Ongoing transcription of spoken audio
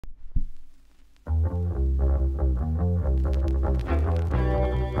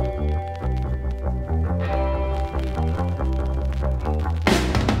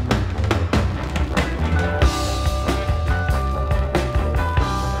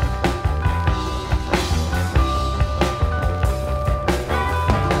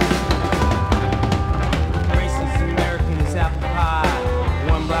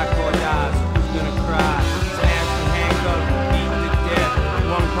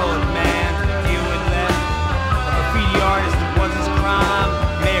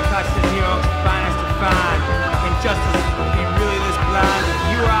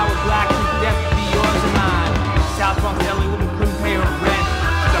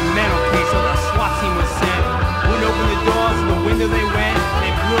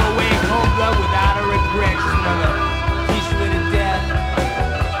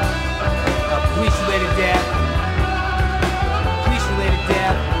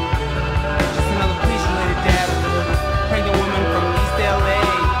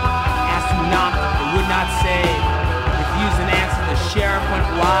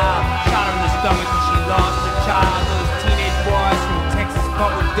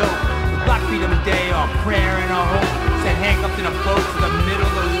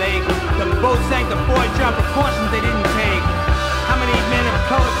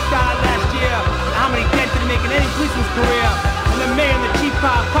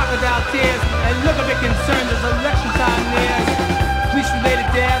cry crocodile tears and look a bit concerned as election time nears. Police-related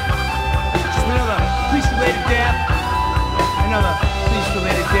death, just another police-related death, another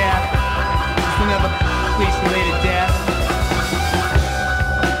police-related death, just another police-related death.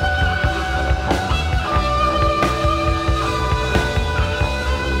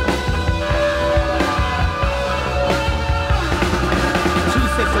 Two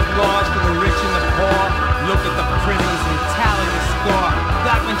sets of laws for the rich and the poor. Look at the prisons and tally the score.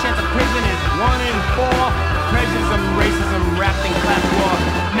 Black man's chance of prison is 1 in 4. Prejudice, racism, wrapped in class war.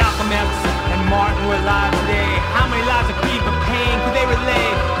 Malcolm X and Martin were alive today. How many lives of grief and pain could they relay?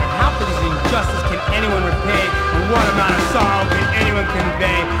 And how much injustice can anyone repay? And what amount of sorrow can anyone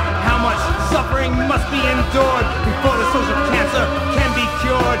convey? How much suffering must be endured before the social cancer can be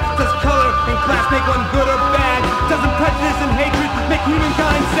cured? Does color and class make one good or bad? Doesn't prejudice and hatred make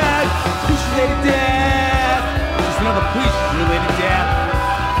humankind sad? Police-related death, just another police-related death.